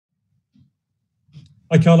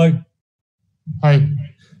Hi, Carlo. Hi.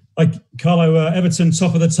 Carlo, Everton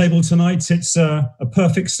top of the table tonight. It's a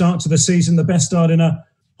perfect start to the season, the best start in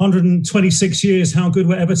 126 years. How good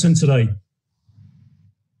were Everton today?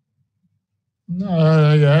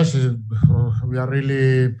 Yes, we are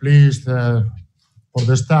really pleased for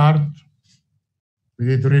the start. We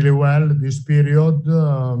did really well this period,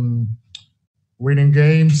 winning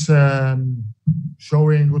games,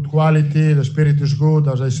 showing good quality. The spirit is good,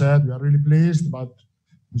 as I said. We are really pleased, but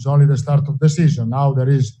it's only the start of the season. Now there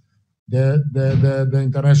is the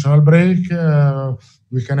international break.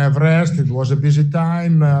 We can have rest. It was a busy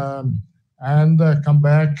time, and come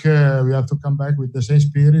back. We have to come back with the same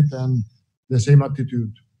spirit and the same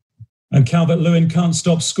attitude. And Calvert-Lewin can't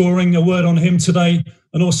stop scoring. A word on him today,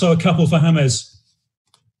 and also a couple for James.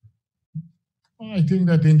 I think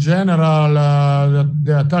that in general,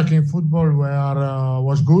 the attacking football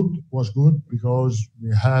was good because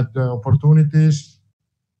we had opportunities.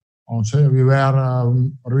 We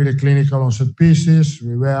were really clinical on set pieces.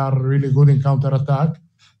 We were really good in counter-attack.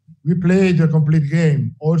 We played a complete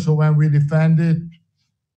game. Also, when we defended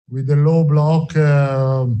with the low block,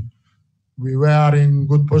 we were in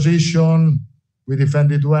good position. We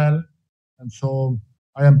defended well. And so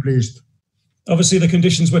I am pleased. Obviously, the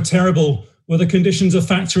conditions were terrible. Were the conditions a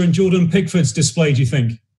factor in Jordan Pickford's display, do you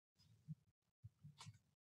think?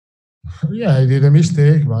 Yeah, I did a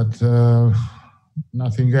mistake, but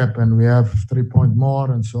nothing happened. We have 3 points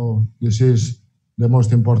more, and so this is the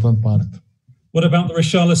most important part. What about the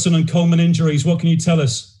Richarlison and Coleman injuries? What can you tell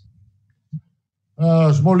us?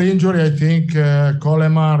 Small injury, I think.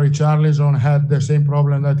 Coleman, Richarlison had the same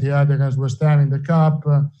problem that he had against West Ham in the Cup.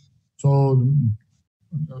 So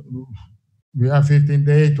we have 15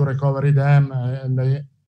 days to recover them, and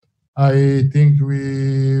I think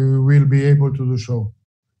we will be able to do so.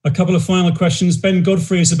 A couple of final questions. Ben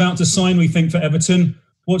Godfrey is about to sign, we think, for Everton.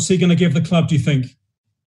 What's he going to give the club, do you think?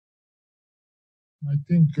 I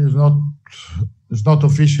think it's not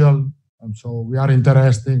official, and so we are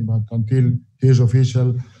interested, but until he is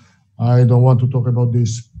official, I don't want to talk about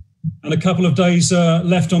this. And a couple of days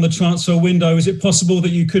left on the transfer window. Is it possible that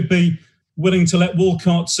you could be willing to let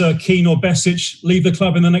Walcott, Keane or Besic leave the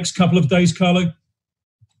club in the next couple of days, Carlo?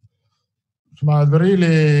 But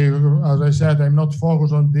really, as I said, I'm not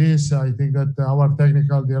focused on this. I think that our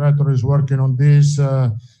technical director is working on this.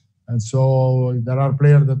 And so if there are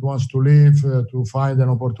players that wants to leave to find an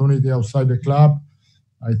opportunity outside the club,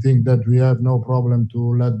 I think that we have no problem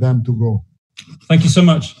to let them to go. Thank you so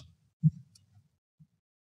much.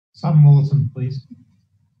 Sam Morton, please.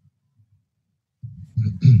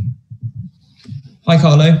 Hi,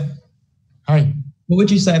 Carlo. Hi. What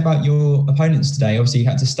would you say about your opponents today? Obviously, you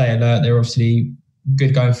had to stay alert. They were obviously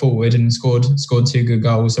good going forward and scored 2 good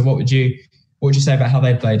goals. So what would you say about how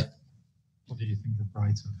they played? What did you think of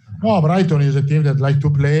Brighton? Oh, Brighton is a team that like to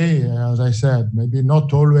play, as I said. Maybe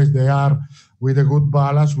not always they are with a good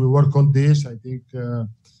balance. We work on this. I think the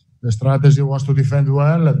strategy was to defend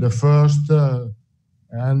well at the first,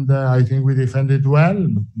 and I think we defended well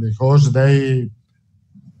because they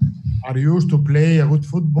are used to play a good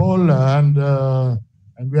football, and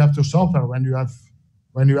we have to suffer when you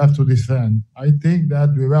have to defend. I think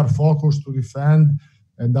that we were focused to defend,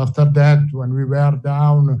 and after that, when we were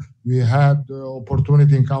down, we had the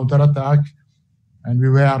opportunity in counter-attack, and we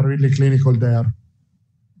were really clinical there.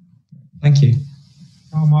 Thank you.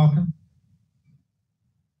 Carl Malcolm.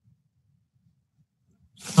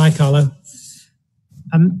 Hi, Carlo.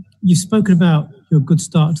 You've spoken about your good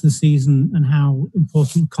start to the season and how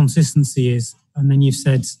important consistency is. And then you've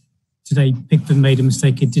said today Pickford made a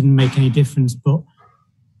mistake. It didn't make any difference. But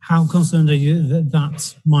how concerned are you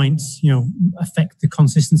that might, affect the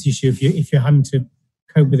consistency issue if you're having to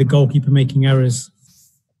cope with a goalkeeper making errors?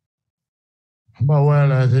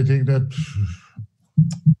 Well, I think that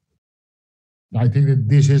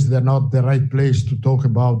this is not the right place to talk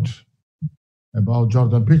about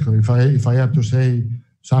Jordan Pickford. If I have to say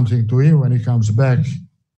something to him when he comes back,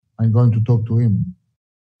 I'm going to talk to him.